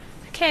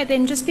Okay,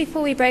 then just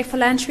before we break for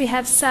lunch, we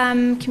have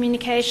some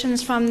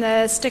communications from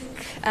the STIC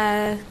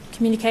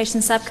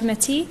Communication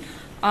Subcommittee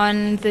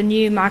on the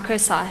new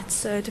microsite.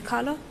 So,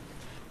 DeCarlo?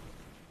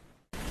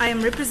 I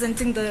am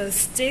representing the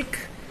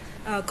STIC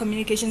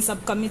Communication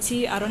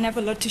Subcommittee. I don't have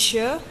a lot to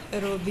share.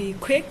 It will be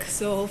quick,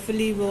 so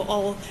hopefully we'll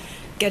all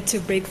get to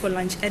break for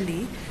lunch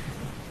early.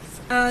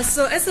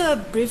 So as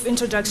a brief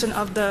introduction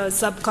of the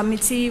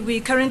subcommittee, we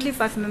currently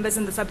 5 members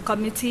in the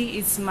subcommittee.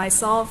 It's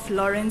myself,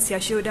 Lawrence,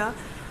 Yashoda,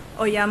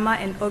 Oyama,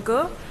 and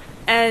Ogo.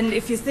 And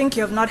if you think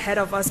you have not heard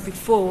of us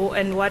before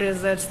and what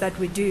is it that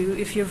we do,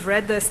 if you've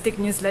read the STIC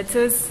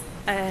newsletters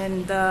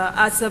and the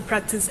ASSA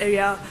practice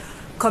area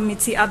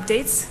committee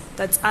updates,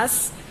 that's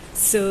us.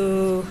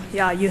 So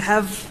yeah, you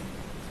have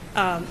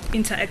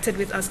interacted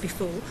with us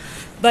before.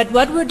 But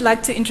what we'd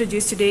like to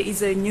introduce today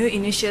is a new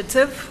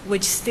initiative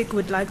which STIC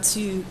would like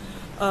to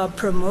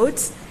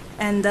promote,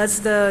 and that's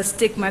the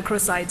STIC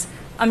microsite.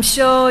 I'm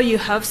sure you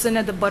have seen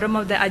at the bottom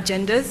of the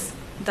agendas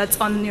that's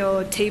on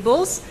your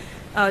tables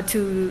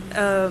to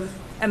a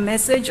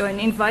message or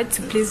an invite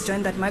to please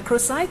join that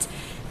microsite.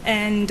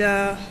 And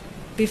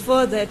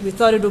before that, we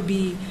thought it would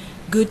be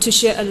good to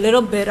share a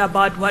little bit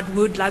about what we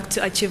would like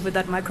to achieve with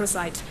that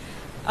microsite.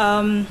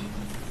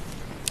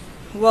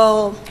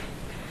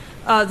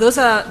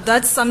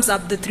 That sums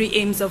up the 3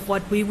 aims of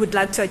what we would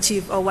like to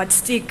achieve, or what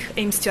STIC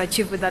aims to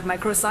achieve with that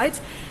microsite,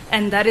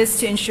 and that is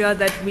to ensure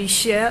that we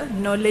share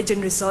knowledge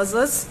and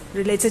resources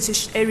related to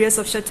areas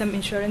of short-term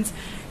insurance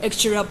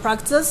actuarial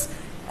practice,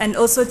 and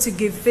also to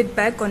give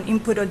feedback on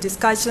input or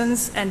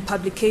discussions and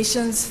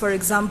publications. For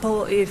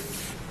example,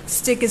 if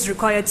STIC is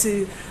required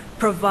to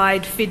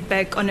provide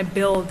feedback on a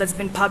bill that's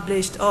been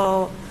published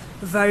or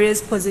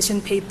various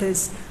position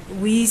papers,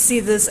 we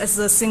see this as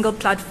a single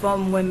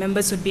platform where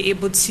members would be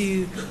able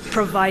to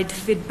provide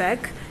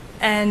feedback.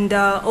 And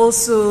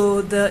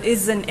also there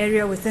is an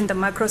area within the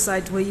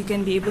microsite where you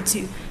can be able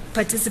to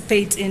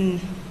participate in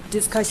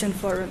discussion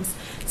forums.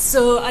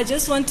 So I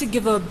just want to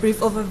give a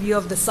brief overview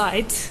of the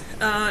site.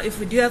 If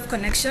we do have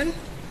connection,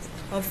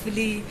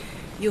 hopefully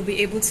you'll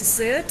be able to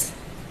see it.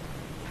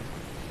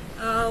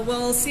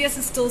 Well, CS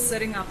is still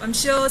setting up. I'm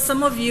sure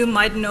some of you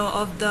might know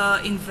of the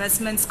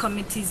Investments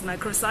Committee's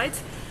microsite.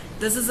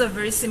 This is a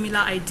very similar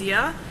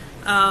idea,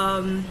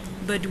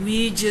 but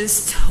we're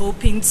just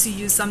hoping to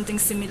use something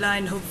similar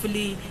and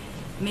hopefully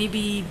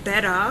maybe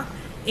better,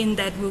 in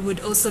that we would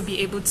also be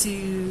able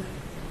to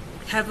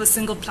have a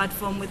single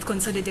platform with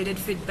consolidated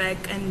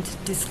feedback and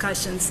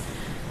discussions.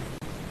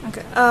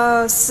 Okay,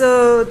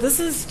 so this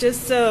is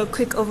just a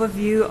quick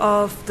overview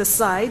of the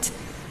site.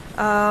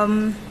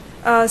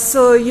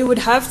 So you would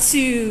have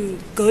to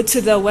go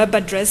to the web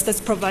address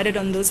that's provided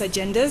on those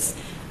agendas.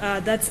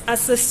 That's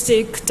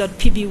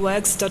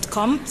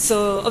assastic.pbworks.com.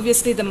 So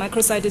obviously the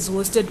microsite is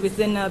hosted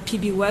within a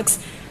PBWorks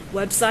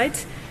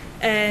website,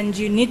 and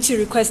you need to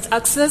request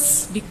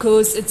access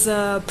because it's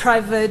a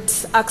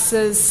private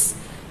access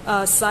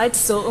site,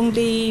 so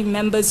only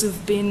members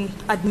who've been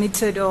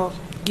admitted or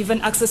given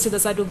access to the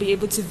site will be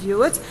able to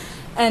view it.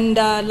 And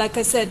like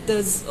I said,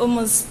 there's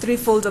almost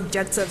 3-fold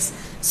objectives.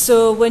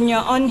 So when you're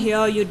on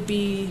here, you'll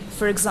be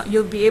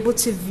able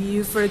to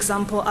view, for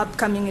example,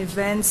 upcoming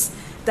events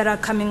that are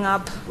coming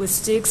up with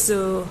STIC.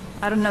 So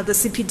I don't know, the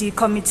CPD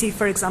committee,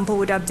 for example,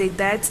 would update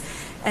that.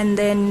 And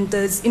then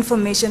there's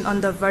information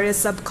on the various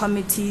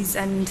subcommittees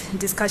and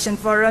discussion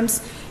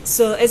forums.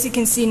 So as you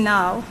can see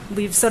now,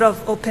 we've sort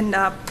of opened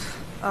up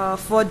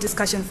 4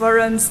 discussion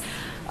forums.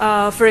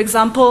 For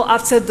example,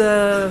 after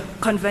the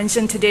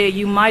convention today,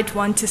 you might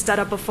want to start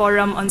up a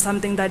forum on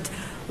something that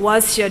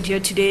was shared here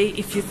today.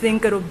 If you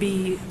think it will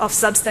be of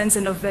substance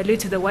and of value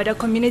to the wider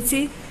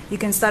community, you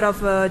can start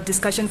off a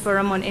discussion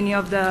forum on any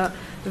of the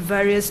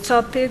various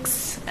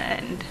topics.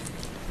 And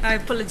I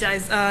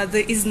apologize,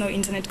 there is no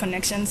internet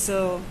connection,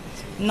 so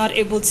I'm not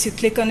able to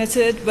click on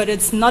it, but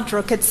it's not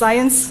rocket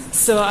science,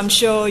 so I'm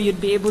sure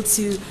you'd be able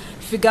to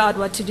figure out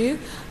what to do.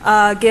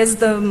 I guess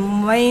the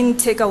main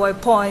takeaway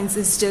points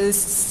is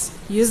just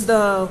use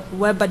the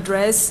web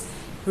address,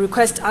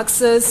 request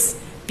access,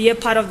 be a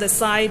part of the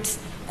site,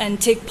 and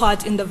take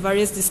part in the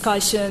various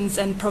discussions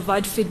and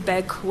provide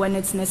feedback when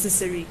it's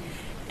necessary.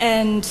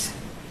 And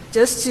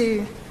just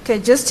to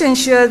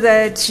ensure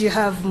that you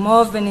have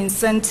more of an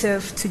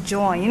incentive to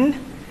join,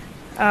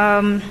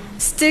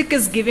 STIC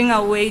is giving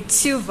away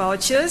 2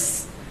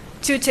 vouchers,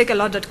 2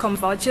 takealot.com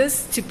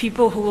vouchers to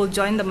people who will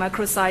join the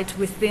microsite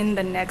within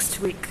the next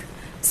week.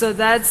 So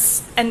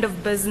that's end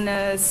of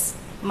business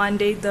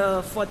Monday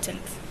the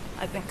 14th,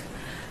 I think.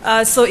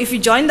 So if you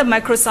join the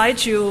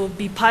microsite, you'll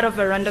be part of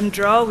a random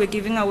draw. We're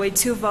giving away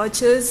 2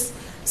 vouchers.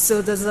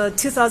 So there's a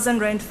 2,000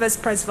 Rand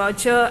first prize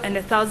voucher and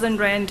a 1,000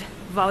 Rand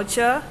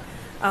voucher.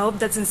 I hope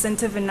that's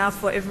incentive enough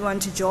for everyone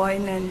to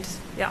join and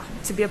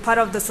to be a part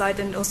of the site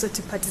and also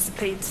to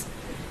participate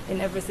in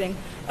everything.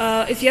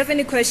 If you have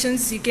any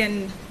questions, you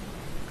can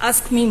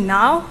ask me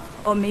now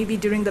or maybe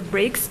during the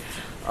breaks.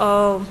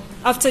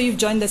 After you've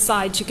joined the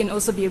site, you can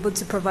also be able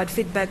to provide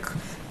feedback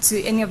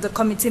to any of the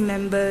committee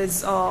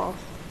members or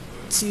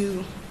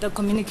to the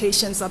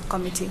communication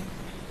subcommittee.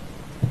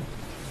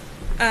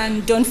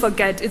 And don't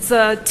forget, it's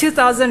a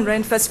 2,000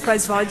 Rand first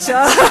prize voucher.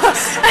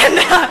 And,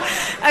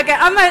 okay,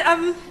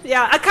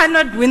 I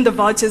cannot win the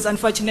vouchers,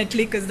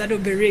 unfortunately, because that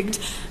would be rigged.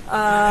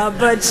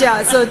 But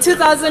yeah, so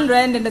 2,000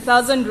 Rand and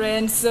 1,000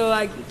 Rand. So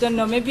I don't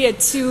know, maybe a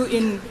 2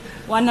 in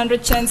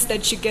 100 chance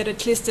that you get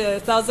at least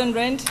 1,000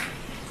 Rand.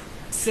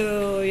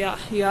 So yeah,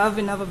 you have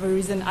enough of a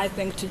reason, I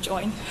think, to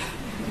join.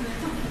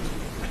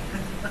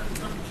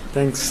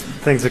 Thanks,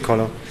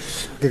 Akolo.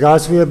 Okay,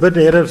 guys, we're a bit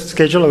ahead of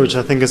schedule, which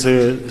I think is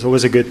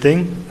always a good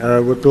thing.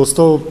 We'll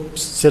still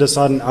set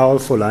aside an hour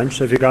for lunch.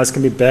 So if you guys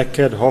can be back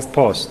at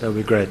past, that would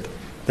be great.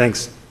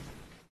 Thanks.